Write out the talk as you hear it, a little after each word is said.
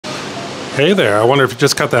Hey there, I wonder if you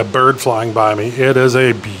just caught that bird flying by me. It is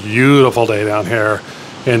a beautiful day down here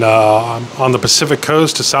on the Pacific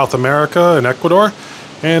coast of South America in Ecuador,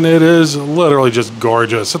 and it is literally just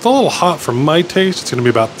gorgeous. It's a little hot for my taste. It's going to be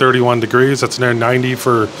about 31 degrees. That's near 90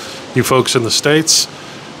 for you folks in the States.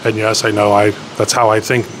 And yes, I know that's how I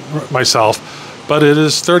think myself, but it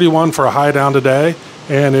is 31 for a high down today,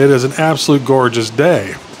 and it is an absolute gorgeous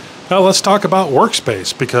day. Now let's talk about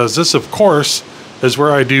workspace, because this, of course, is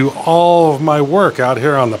where I do all of my work out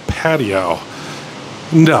here on the patio.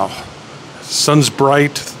 No, sun's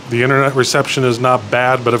bright, the internet reception is not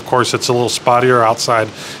bad, but of course it's a little spottier outside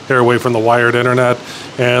here away from the wired internet,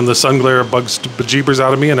 and the sun glare bugs the bejeebers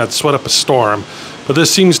out of me, and I'd sweat up a storm. But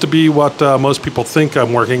this seems to be what most people think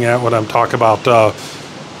I'm working at when I'm talking about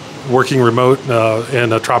working remote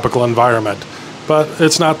in a tropical environment. But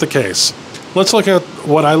it's not the case. Let's look at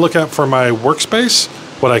what I look at for my workspace,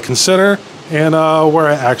 what I consider, and where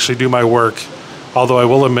I actually do my work, although I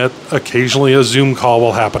will admit occasionally a Zoom call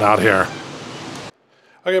will happen out here.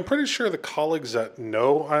 Okay, I'm pretty sure the colleagues that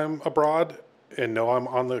know I'm abroad and know I'm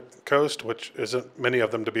on the coast, which isn't many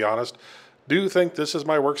of them to be honest, do think this is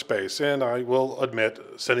my workspace, and I will admit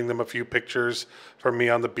sending them a few pictures from me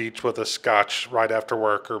on the beach with a scotch right after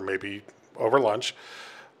work or maybe over lunch.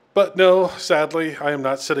 But no, sadly, I am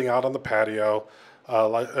not sitting out on the patio.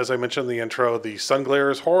 As I mentioned in the intro, the sun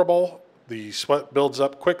glare is horrible. The sweat builds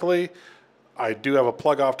up quickly. I do have a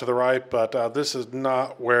plug off to the right, but this is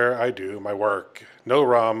not where I do my work. No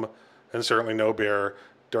rum, and certainly no beer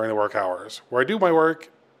during the work hours. Where I do my work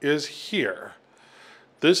is here.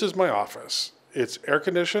 This is my office. It's air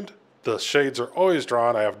conditioned. The shades are always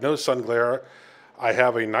drawn. I have no sun glare. I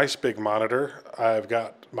have a nice big monitor. I've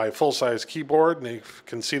got my full-size keyboard, and you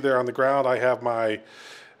can see there on the ground I have my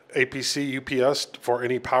APC UPS for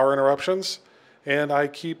any power interruptions, and I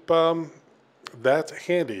keep that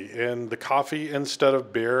handy, and the coffee instead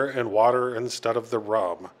of beer and water instead of the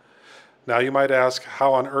rum. Now you might ask,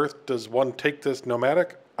 how on earth does one take this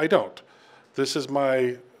nomadic? I don't. This is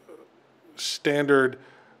my standard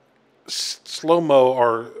slow-mo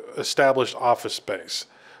or established office space.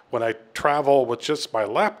 When I travel with just my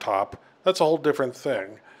laptop, that's a whole different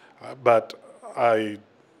thing. But I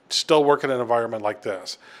still work in an environment like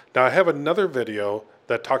this. Now I have another video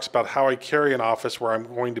that talks about how I carry an office where I'm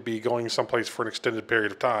going to be going someplace for an extended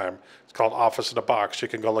period of time. It's called Office in a Box. You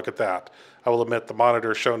can go look at that. I will admit the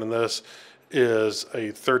monitor shown in this is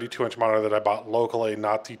a 32-inch monitor that I bought locally,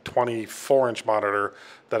 not the 24-inch monitor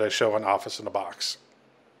that I show in Office in a Box.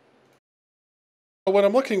 When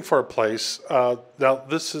I'm looking for a place, now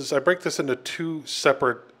I break this into two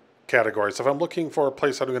separate categories. If I'm looking for a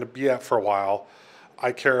place I'm going to be at for a while,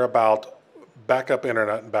 I care about backup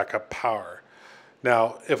internet and backup power.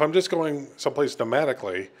 Now, if I'm just going someplace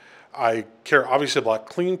nomadically, I care obviously about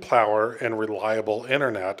clean power and reliable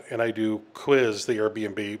internet, and I do quiz the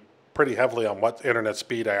Airbnb pretty heavily on what internet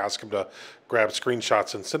speed. I ask them to grab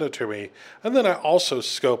screenshots and send it to me. And then I also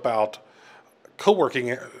scope out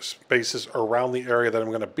co-working spaces around the area that I'm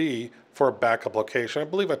going to be for a backup location. I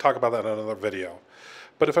believe I talk about that in another video.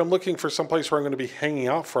 But if I'm looking for someplace where I'm going to be hanging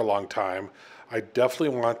out for a long time, I definitely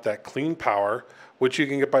want that clean power, which you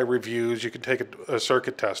can get by reviews. You can take a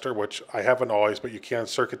circuit tester, which I haven't always, but you can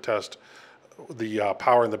circuit test the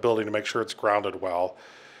power in the building to make sure it's grounded well.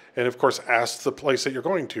 And of course, ask the place that you're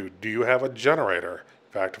going to, do you have a generator?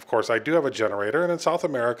 In fact, of course, I do have a generator, and in South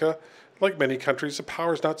America, like many countries, the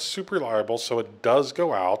power is not super reliable, so it does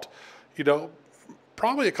go out,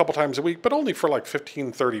 probably a couple times a week, but only for like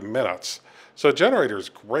 15, 30 minutes. So a generator is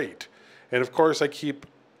great. And of course, I keep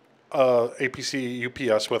APC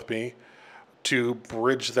UPS with me to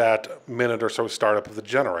bridge that minute or so startup of the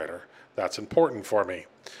generator. That's important for me.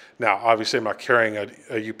 Now, obviously, I'm not carrying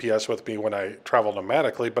a UPS with me when I travel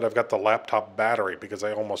nomadically, but I've got the laptop battery because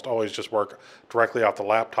I almost always just work directly off the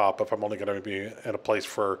laptop if I'm only going to be in a place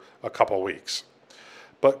for a couple of weeks.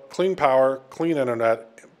 But clean power, clean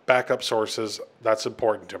internet, backup sources, that's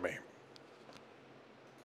important to me.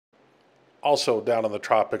 Also, down in the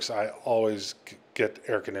tropics, I always get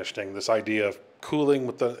air conditioning. This idea of cooling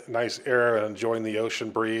with the nice air and enjoying the ocean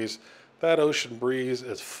breeze. That ocean breeze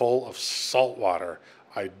is full of salt water.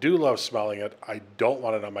 I do love smelling it. I don't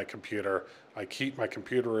want it on my computer. I keep my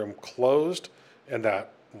computer room closed and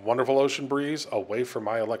that wonderful ocean breeze away from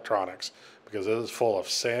my electronics because it is full of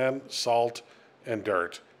sand, salt, and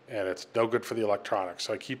dirt, and it's no good for the electronics.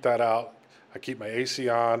 So I keep that out. I keep my AC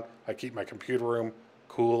on. I keep my computer room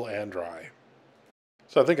cool and dry.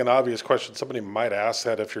 So I think an obvious question somebody might ask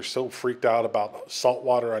that if you're so freaked out about salt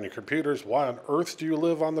water on your computers, why on earth do you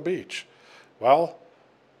live on the beach? Well,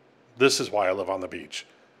 this is why I live on the beach.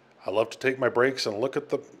 I love to take my breaks and look at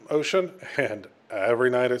the ocean, and every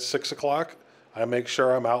night at 6 o'clock, I make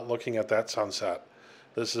sure I'm out looking at that sunset.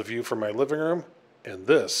 This is a view from my living room, and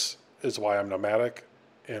this is why I'm nomadic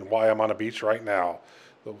and why I'm on a beach right now.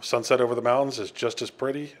 The sunset over the mountains is just as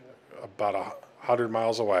pretty, about 100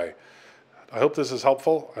 miles away. I hope this is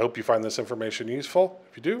helpful. I hope you find this information useful.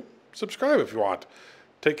 If you do, subscribe if you want.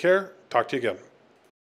 Take care. Talk to you again.